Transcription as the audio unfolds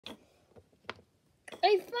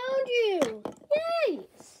I found you! Yay!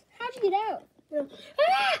 How'd you get out?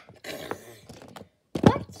 Ah!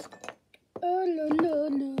 What? Oh, no, no,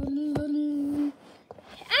 no, no.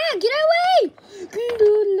 Ah, get away!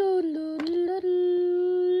 No, no, no, no, no.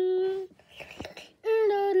 No,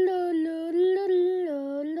 no, no, no, no,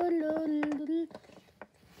 no, no.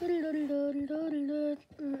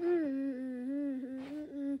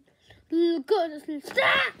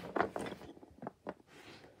 Stop!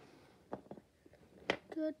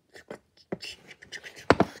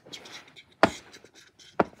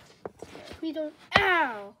 We don't.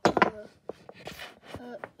 Ow!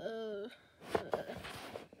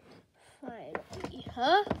 Finally,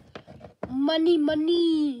 huh? Money,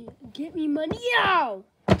 money! Get me money! Ow!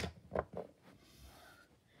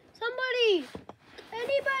 Somebody!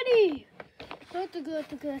 Anybody!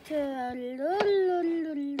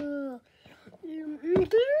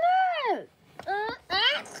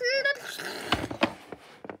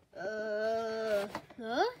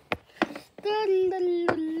 Huh?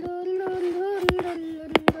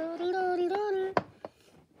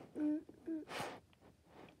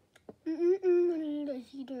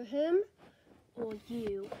 It's either him or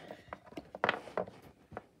you.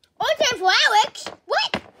 Oh, time for Alex!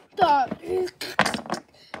 What the?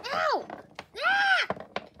 Ow! Ah!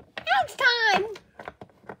 Alex time!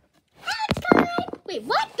 Alex time! Wait,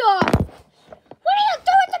 what the? What are you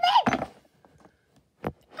doing to me?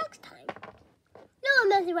 Alex time. No, I'm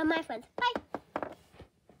messing with my friends. Bye.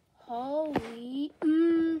 Holy,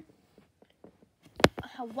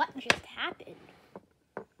 what just happened?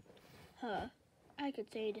 Huh? I could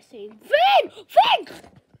say the same thing.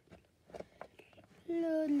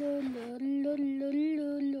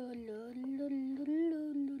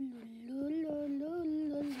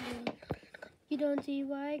 You don't see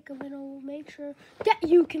why? I'm gonna make sure that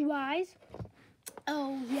you can rise.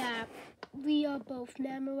 Oh yeah, we are both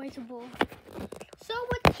memorizable. So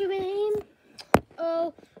what's your name?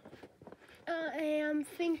 Oh, I am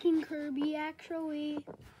thinking Kirby actually.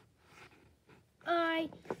 I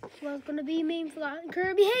was gonna be named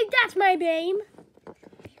Kirby. Hey, that's my name.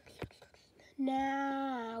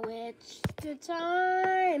 Now it's the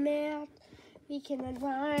time that we can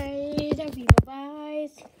advise that we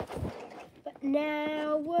revise. But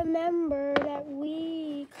now remember that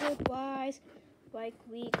we could wise, like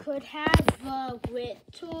we could have a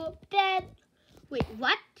little bed. Wait,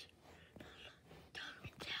 what?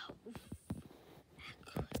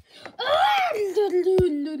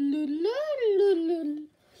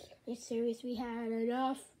 I seriously had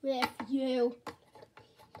enough with you.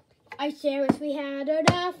 I seriously had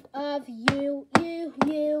enough of you.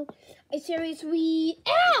 I seriously,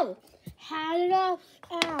 had enough,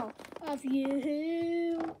 of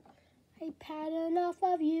you. I've had enough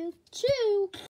of you too.